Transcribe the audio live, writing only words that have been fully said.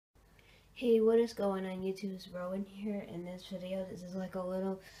Hey, what is going on YouTube? It's Rowan here. In this video, this is like a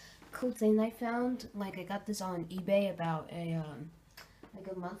little cool thing I found. Like I got this on eBay about a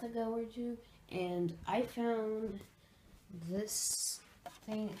month ago or two, and I found this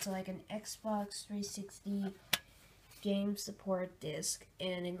thing. It's like an Xbox 360 game support disc,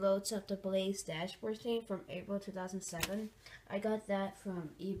 and it loads up the Blaze dashboard thing from April 2007. I got that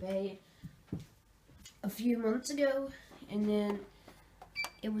from eBay a few months ago, and then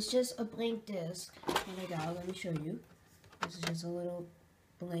it was just a blank disc. Let me show you. This is just a little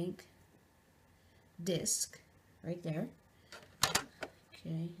blank disc right there.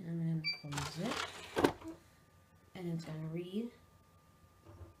 Okay, I'm gonna close it. And it's gonna read.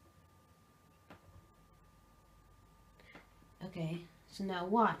 Okay, so now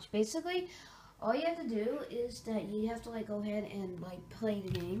watch. Basically, all you have to do is that you have to like go ahead and like play the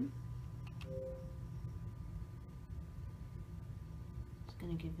game.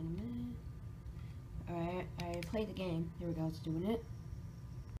 Gonna give it a minute. Alright, I played the game. Here we go, it's doing it.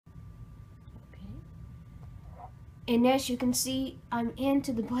 Okay. And as you can see, I'm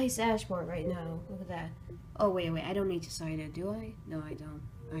into the Blaze dashboard right now. Look at that. Oh, wait, I don't need to sign it, do I? No, I don't.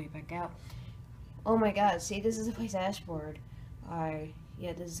 Alright, back out. Oh my god, see, this is the Blaze dashboard. Alright,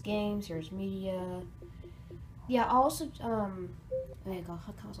 yeah, this is games, here's media. Yeah, also, like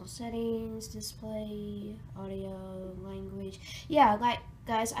console settings, display, audio, language. Yeah, like,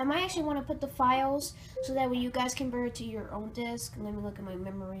 guys, I might actually want to put the files so that way you guys can convert it to your own disk. Let me look at my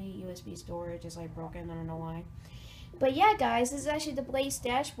memory, USB storage is like broken, I don't know why. But yeah, guys, this is actually the Blaze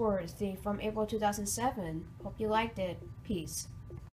dashboard thing from April 2007. Hope you liked it. Peace.